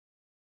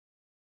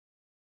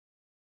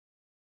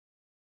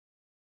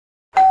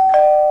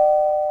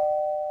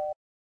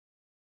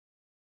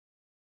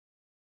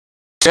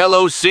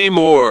Hello,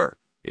 Seymour.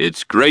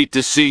 It's great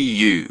to see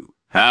you.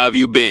 How have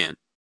you been?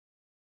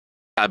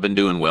 I've been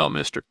doing well,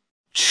 Mr.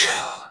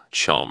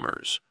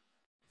 Chalmers.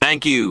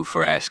 Thank you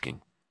for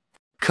asking.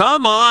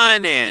 Come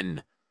on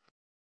in.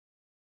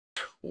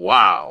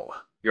 Wow,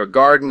 your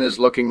garden is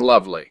looking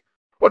lovely.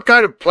 What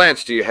kind of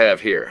plants do you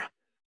have here?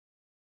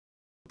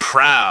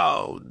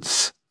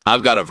 Prouds.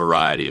 I've got a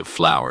variety of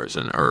flowers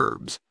and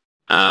herbs.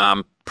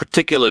 I'm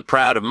particularly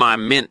proud of my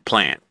mint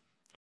plant.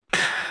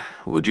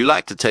 Would you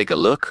like to take a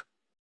look?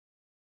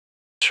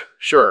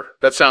 Sure,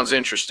 that sounds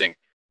interesting.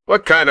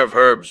 What kind of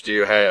herbs do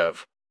you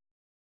have?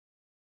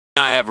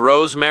 I have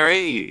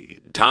rosemary,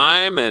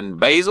 thyme, and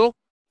basil.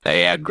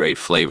 They add great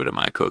flavor to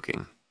my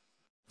cooking.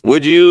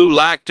 Would you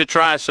like to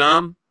try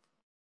some?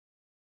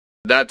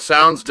 That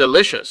sounds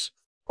delicious.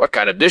 What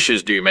kind of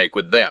dishes do you make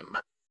with them?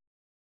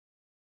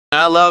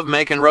 I love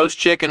making roast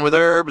chicken with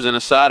herbs and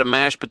a side of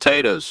mashed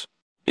potatoes.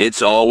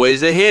 It's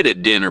always a hit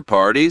at dinner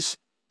parties.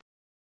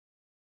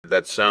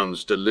 That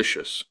sounds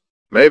delicious.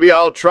 Maybe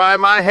I'll try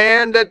my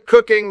hand at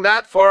cooking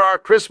that for our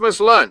Christmas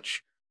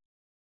lunch.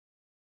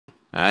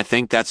 I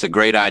think that's a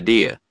great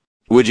idea.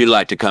 Would you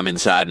like to come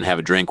inside and have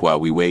a drink while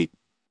we wait?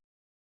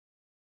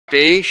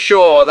 Be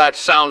sure, that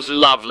sounds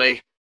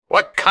lovely.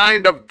 What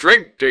kind of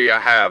drink do you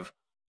have?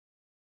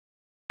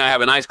 I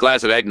have a nice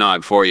glass of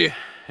eggnog for you,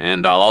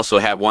 and I'll also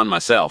have one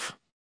myself.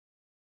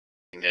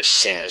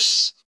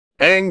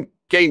 And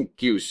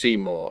thank you,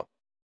 Seymour.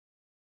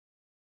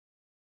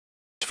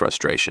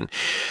 Frustration.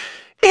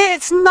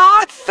 It's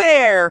not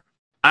fair!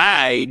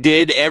 I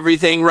did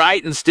everything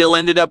right and still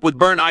ended up with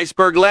burnt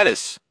iceberg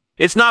lettuce.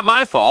 It's not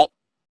my fault.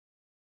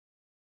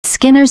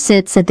 Skinner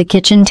sits at the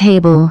kitchen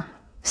table,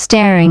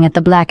 staring at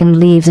the blackened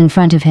leaves in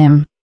front of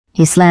him.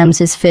 He slams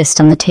his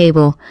fist on the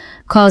table,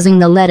 causing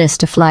the lettuce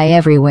to fly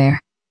everywhere.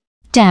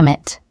 Damn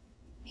it,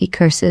 he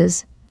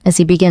curses as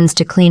he begins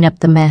to clean up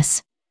the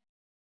mess.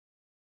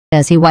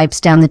 As he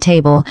wipes down the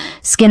table,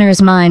 Skinner's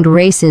mind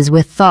races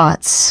with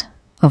thoughts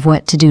of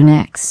what to do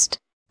next.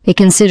 He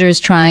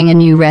considers trying a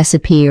new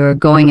recipe or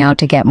going out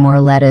to get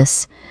more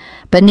lettuce,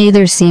 but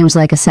neither seems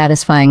like a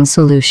satisfying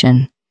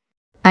solution.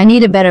 I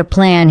need a better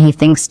plan, he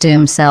thinks to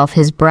himself,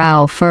 his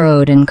brow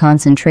furrowed in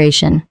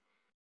concentration.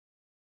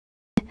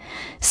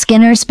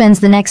 Skinner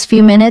spends the next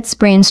few minutes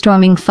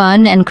brainstorming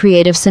fun and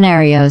creative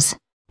scenarios.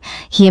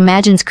 He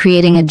imagines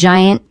creating a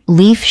giant,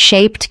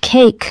 leaf-shaped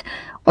cake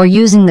or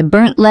using the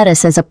burnt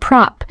lettuce as a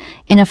prop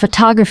in a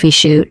photography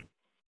shoot.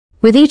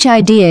 With each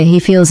idea, he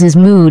feels his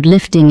mood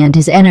lifting and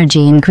his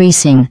energy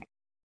increasing.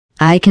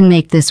 I can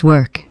make this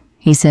work,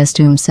 he says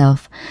to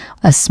himself,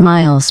 a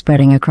smile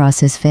spreading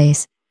across his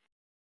face.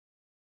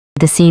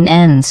 The scene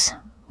ends,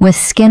 with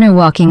Skinner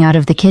walking out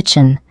of the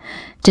kitchen,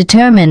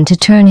 determined to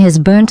turn his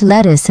burnt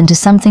lettuce into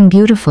something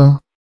beautiful.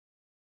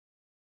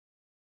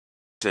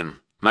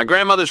 My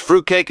grandmother's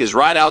fruitcake is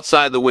right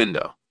outside the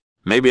window.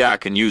 Maybe I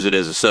can use it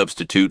as a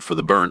substitute for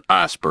the burnt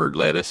iceberg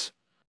lettuce.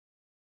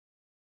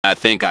 I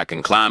think I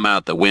can climb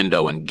out the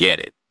window and get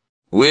it.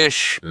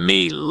 Wish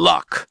me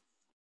luck.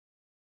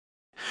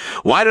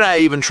 Why did I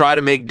even try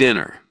to make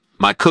dinner?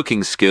 My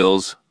cooking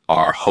skills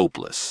are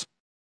hopeless.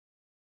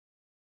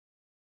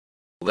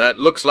 That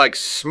looks like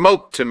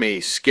smoke to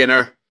me,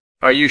 Skinner.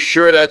 Are you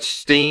sure that's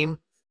steam?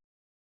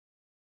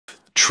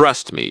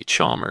 Trust me,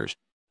 Chalmers.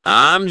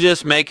 I'm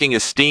just making a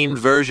steamed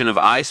version of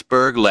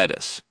iceberg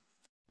lettuce.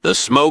 The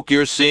smoke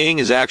you're seeing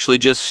is actually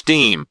just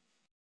steam.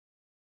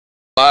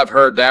 I've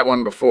heard that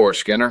one before,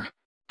 Skinner.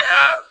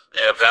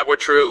 If that were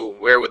true,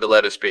 where would the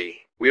lettuce be?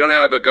 We don't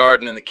have a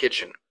garden in the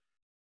kitchen.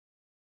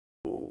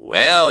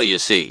 Well, you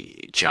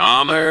see,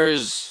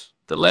 Chalmers,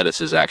 the lettuce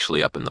is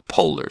actually up in the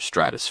polar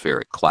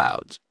stratospheric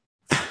clouds.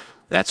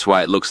 That's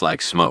why it looks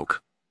like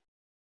smoke.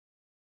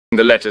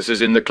 The lettuce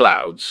is in the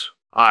clouds.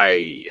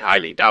 I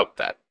highly doubt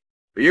that.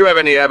 Do you have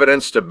any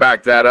evidence to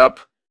back that up?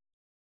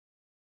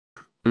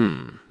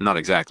 Not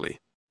exactly.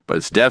 But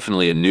it's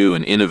definitely a new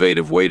and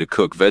innovative way to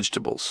cook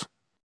vegetables.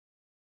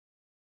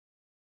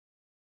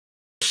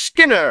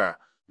 Skinner,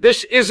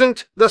 this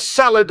isn't the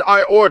salad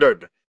I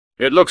ordered.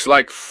 It looks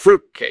like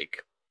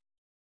fruitcake.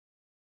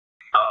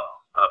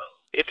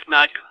 It's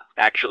not.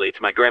 Actually,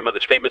 it's my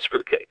grandmother's famous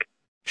fruitcake.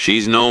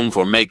 She's known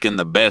for making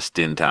the best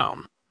in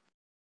town.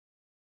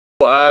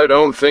 I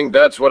don't think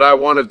that's what I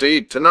wanted to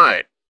eat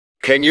tonight.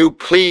 Can you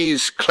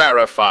please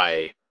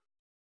clarify?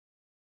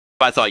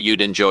 I thought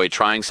you'd enjoy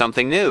trying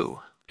something new.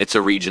 It's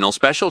a regional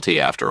specialty,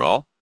 after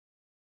all.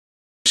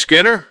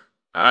 Skinner,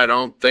 I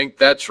don't think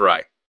that's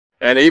right.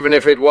 And even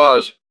if it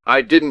was,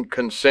 I didn't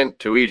consent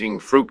to eating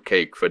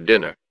fruitcake for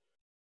dinner.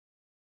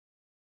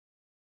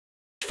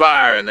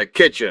 Fire in the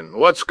kitchen.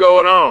 What's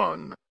going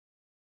on?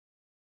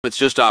 It's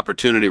just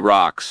opportunity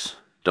rocks.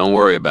 Don't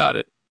worry about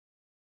it.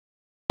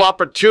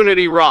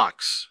 Opportunity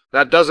rocks.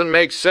 That doesn't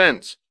make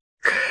sense.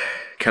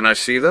 Can I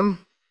see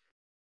them?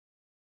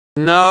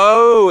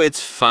 No,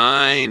 it's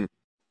fine.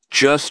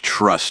 Just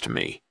trust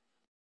me.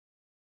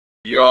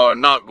 You're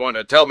not going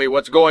to tell me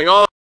what's going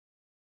on?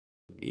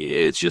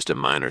 It's just a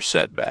minor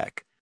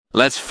setback.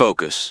 Let's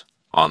focus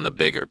on the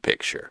bigger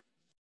picture.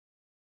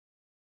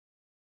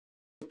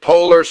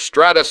 polar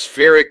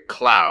stratospheric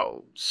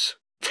clouds.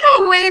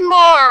 Tell me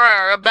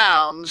more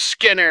about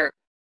Skinner.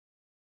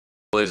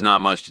 Well, there's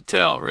not much to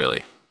tell,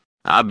 really.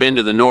 I've been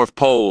to the North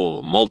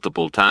Pole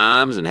multiple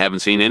times and haven't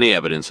seen any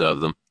evidence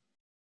of them.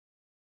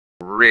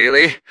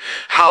 Really?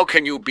 How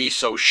can you be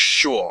so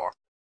sure?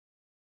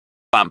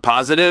 I'm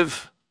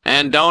positive,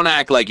 and don't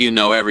act like you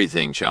know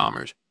everything,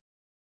 Chalmers.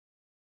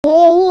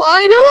 Oh,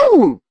 I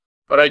know!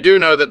 But I do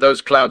know that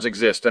those clouds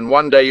exist, and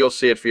one day you'll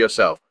see it for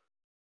yourself.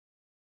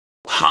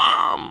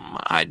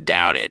 I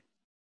doubt it.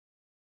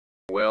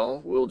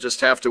 Well, we'll just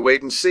have to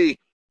wait and see.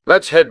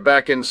 Let's head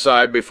back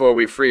inside before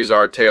we freeze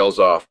our tails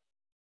off.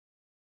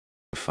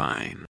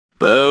 Fine.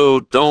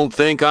 Though, don't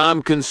think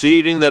I'm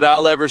conceding that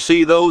I'll ever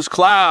see those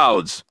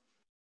clouds.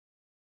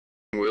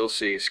 We'll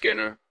see,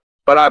 Skinner.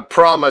 But I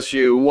promise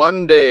you,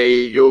 one day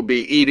you'll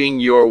be eating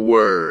your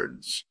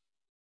words.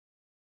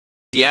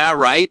 Yeah,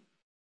 right?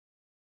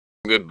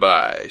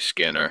 Goodbye,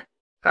 Skinner.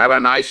 Have a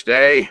nice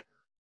day.